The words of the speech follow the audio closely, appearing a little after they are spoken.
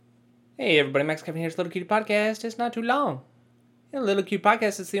Hey everybody, Max Kevin here's Little Cute Podcast. It's not too long. Little Cute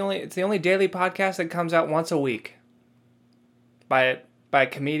Podcast. It's the only daily podcast that comes out once a week by a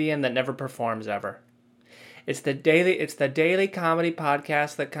comedian that never performs ever. It's the daily comedy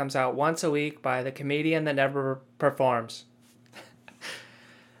podcast that comes out once a week by the comedian that never performs.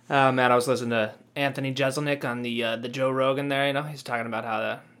 Man, I was listening to Anthony Jeselnik on the Joe Rogan there. He's talking about how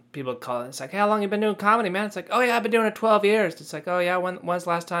the people call it. It's like, hey, how long you been doing comedy, man? It's like, oh yeah, I've been doing it 12 years. It's like, oh yeah, when's the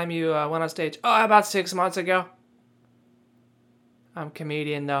last time you went on stage? Oh, about 6 months ago. I'm a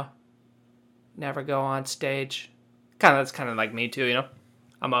comedian though. Never go on stage. That's kind of like me too.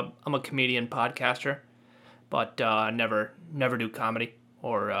 I'm a comedian podcaster, but never do comedy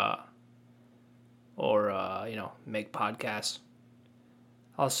or make podcasts.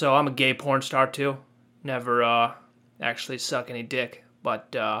 Also, I'm a gay porn star too. Never actually suck any dick,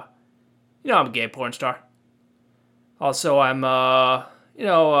 but I'm a gay porn star. Also, I'm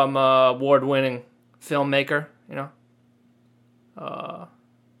I'm a award-winning filmmaker.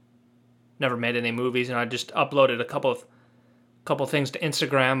 Never made any movies, and I just uploaded a couple things to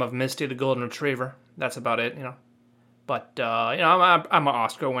Instagram of Misty the Golden Retriever. That's about it. But I'm an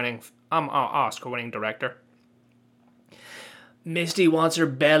Oscar-winning director. Misty wants her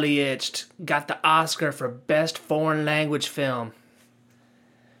belly itched. Got the Oscar for best foreign language film.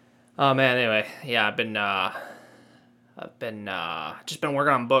 Oh man. Anyway, yeah, I've been just been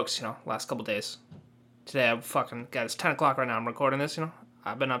working on books. Last couple days. Today I fucking got it's 10 o'clock right now. I'm recording this.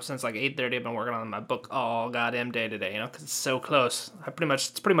 I've been up since like 8:30. I've been working on my book all goddamn day today. Because it's so close.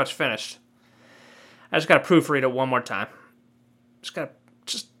 It's pretty much finished. I just gotta proofread it one more time. I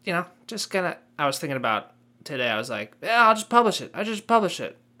was thinking about today. I was like, yeah, I'll just publish it. And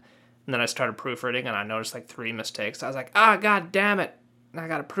then I started proofreading, and I noticed like 3 mistakes. I was like, god damn it. I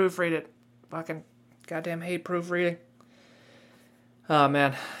gotta proofread it. Fucking goddamn hate proofreading. Oh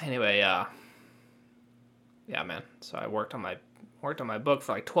man. Anyway, yeah, man. So I worked on my book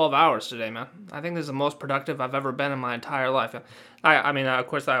for like 12 hours today, man. I think this is the most productive I've ever been in my entire life. I mean, of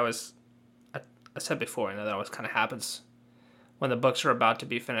course, I said before, that always kind of happens when the books are about to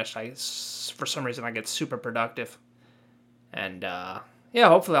be finished. For some reason, I get super productive. And,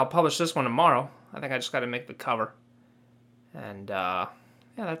 hopefully I'll publish this one tomorrow. I think I just got to make the cover. And,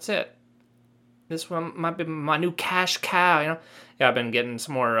 that's it. This one might be my new cash cow, Yeah, I've been getting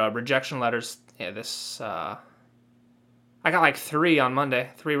some more rejection letters. Yeah, I got like 3 on Monday.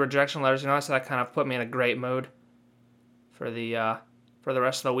 3 rejection letters, so that kind of put me in a great mood for the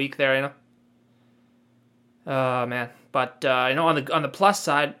rest of the week there, Oh man. But on the plus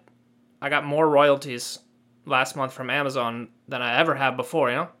side, I got more royalties last month from Amazon than I ever have before,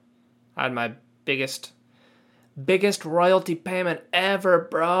 I had my biggest royalty payment ever,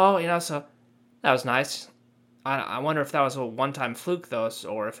 bro, so that was nice. I wonder if that was a one-time fluke though,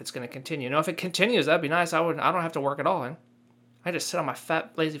 or if it's going to continue. If it continues, that'd be nice. I don't have to work at all, I just sit on my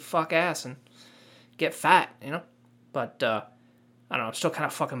fat, lazy fuck ass and get fat, But, I don't know, I'm still kind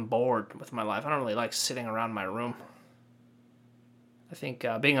of fucking bored with my life. I don't really like sitting around my room. I think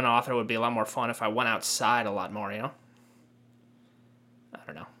being an author would be a lot more fun if I went outside a lot more,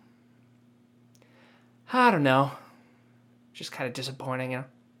 I don't know. Just kind of disappointing,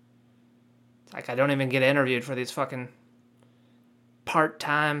 It's like I don't even get interviewed for these fucking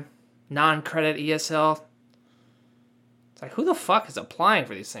part-time, non-credit ESL. It's like, who the fuck is applying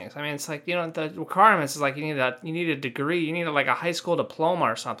for these things? I mean, it's like, the requirements is like you need a degree, you need like a high school diploma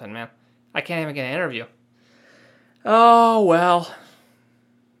or something, man. I can't even get an interview. Oh, well.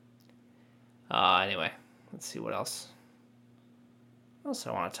 Anyway, let's see what else. What else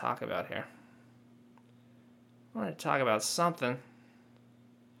do I want to talk about here? I want to talk about something.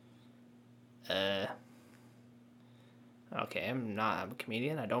 Okay, I'm a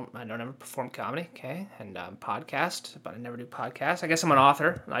comedian. I don't ever perform comedy. Okay, and podcast, but I never do podcasts. I guess I'm an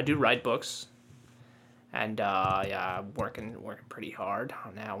author. I do write books, and I'm working pretty hard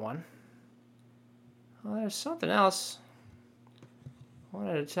on that one. Well, there's something else I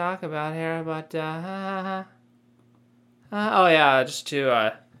wanted to talk about here, but just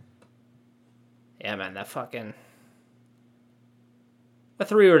to man, that fucking the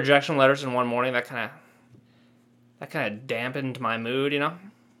 3 rejection letters in one morning, that kind of dampened my mood, And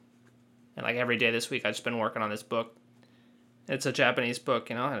like every day this week, I've just been working on this book. It's a Japanese book,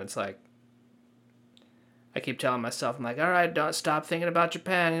 and it's like, I keep telling myself, I'm like, all right, don't stop thinking about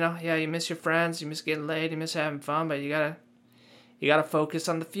Japan, Yeah, you miss your friends, you miss getting laid, you miss having fun, but you gotta focus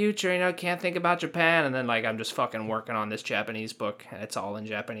on the future, Can't think about Japan. And then like I'm just fucking working on this Japanese book, and it's all in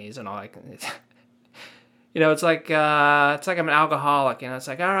Japanese, and all I can. It's like I'm an alcoholic. It's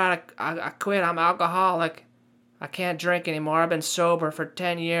like, all right, I quit. I'm alcoholic. I can't drink anymore. I've been sober for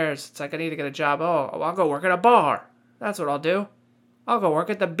 10 years. It's like I need to get a job. Oh, I'll go work at a bar. That's what I'll do. I'll go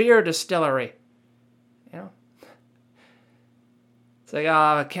work at the beer distillery. You know? It's like,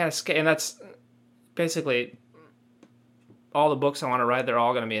 I can't escape. And that's basically all the books I want to write. They're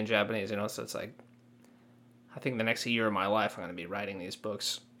all going to be in Japanese, you know? So it's like, I think the next year of my life, I'm going to be writing these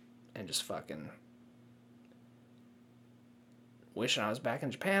books and just fucking wishing I was back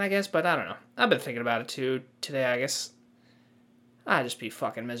in Japan, I guess, but I don't know. I've been thinking about it too today, I guess. I just be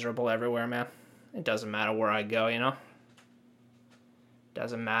fucking miserable everywhere, man. It doesn't matter where I go, you know?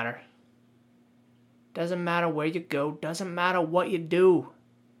 Doesn't matter. Doesn't matter where you go. Doesn't matter what you do.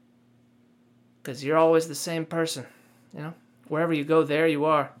 Because you're always the same person, you know? Wherever you go, there you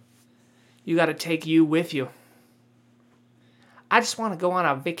are. You got to take you with you. I just want to go on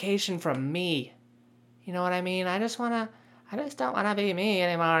a vacation from me. You know what I mean? I just don't want to be me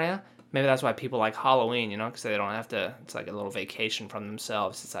anymore, you know? Maybe that's why people like Halloween, you know, because they don't have to, it's like a little vacation from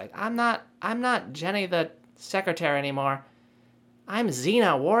themselves. It's like, I'm not Jenny the secretary anymore. I'm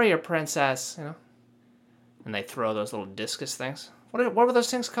Xena, warrior princess, you know? And they throw those little discus things. What were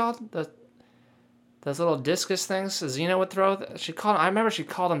those things called? Those little discus things Xena would throw? I remember she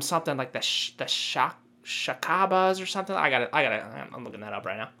called them something like the shakabas or something. I'm looking that up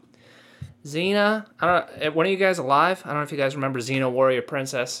right now. Xena, one of you guys alive? I don't know if you guys remember Xena, Warrior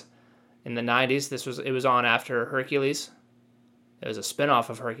Princess in the 90s. It was on after Hercules. It was a spin-off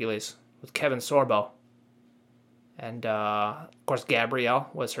of Hercules with Kevin Sorbo. And, of course,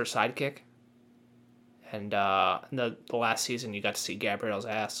 Gabrielle was her sidekick. And the last season, you got to see Gabrielle's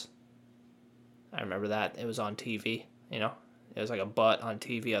ass. I remember that. It was on TV, you know? It was like a butt on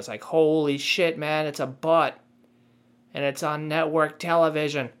TV. I was like, holy shit, man, it's a butt. And it's on network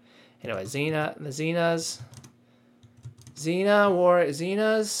television. Anyway, Xena's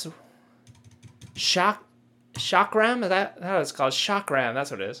chakram? Is that what it's called? Chakram, that's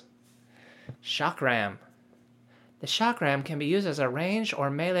what it is. Chakram. The chakram can be used as a ranged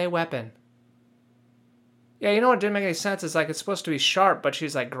or melee weapon. Yeah, you know what didn't make any sense? It's like it's supposed to be sharp, but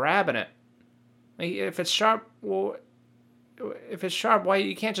she's like grabbing it. If it's sharp, why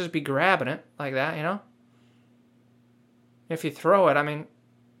you can't just be grabbing it like that, you know? If you throw it,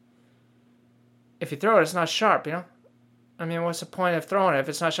 it's not sharp, you know? I mean, what's the point of throwing it? If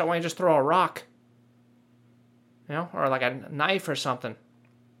it's not sharp, why don't you just throw a rock? You know? Or like a knife or something.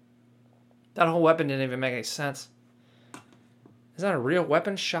 That whole weapon didn't even make any sense. Is that a real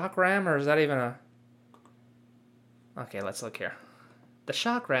weapon, chakram, or is that even a... Okay, let's look here. The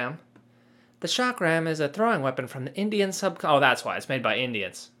chakram is a throwing weapon from the Indian subcontinent. Oh, that's why. It's made by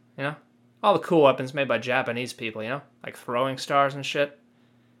Indians, you know? All the cool weapons made by Japanese people, you know? Like throwing stars and shit.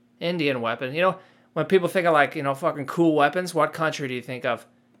 Indian weapon. You know, when people think of like, you know, fucking cool weapons, what country do you think of?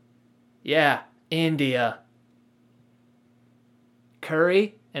 Yeah, India.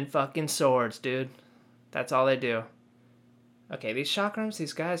 Curry and fucking swords, dude. That's all they do. Okay, these chakrams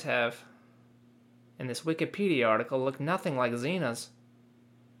these guys have in this Wikipedia article look nothing like Xena's.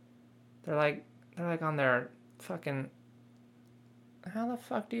 They're like on their fucking... How the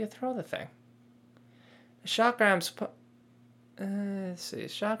fuck do you throw the thing? The chakrams... let's see. A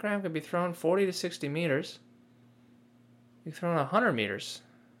chakram can be thrown 40 to 60 meters. You can throw 100 meters.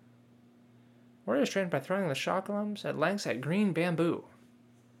 Warriors trained by throwing the chakrams at lengths at green bamboo.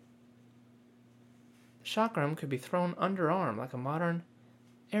 The chakram could be thrown underarm like a modern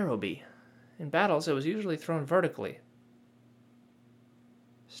aerobee. In battles, it was usually thrown vertically.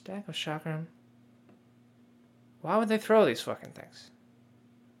 Stack of chakram. Why would they throw these fucking things?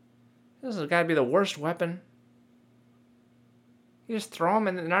 This has got to be the worst weapon. You just throw them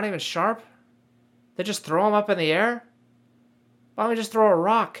and they're not even sharp? They just throw them up in the air? Why don't we just throw a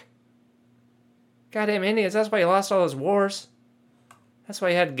rock? Goddamn Indians, that's why you lost all those wars. That's why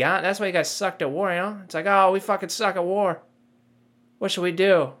you guys sucked at war, you know? It's like, oh, we fucking suck at war. What should we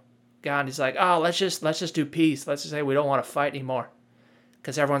do? Gandhi's like, oh, let's just do peace. Let's just say we don't want to fight anymore.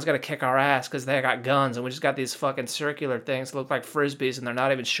 Because everyone's going to kick our ass because they got guns and we just got these fucking circular things that look like frisbees and they're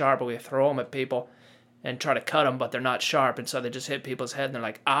not even sharp, but we throw them at people and try to cut them, but they're not sharp, and so they just hit people's head and they're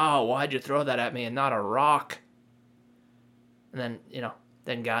like, oh, why'd you throw that at me and not a rock? And then, you know,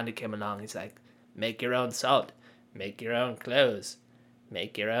 then Gandhi came along. He's like, make your own salt, make your own clothes,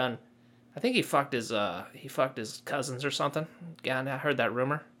 make your own... I think he fucked his cousins or something. Gandhi, I heard that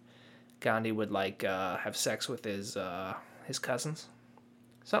rumor. Gandhi would like have sex with his cousins.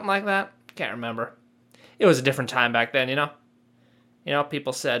 Something like that. Can't remember. It was a different time back then, you know? You know,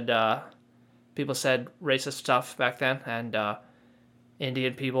 people said racist stuff back then, and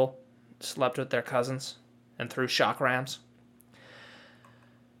Indian people slept with their cousins and threw chakrams.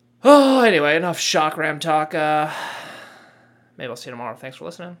 Oh, anyway, enough chakram talk. Maybe I'll see you tomorrow. Thanks for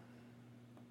listening.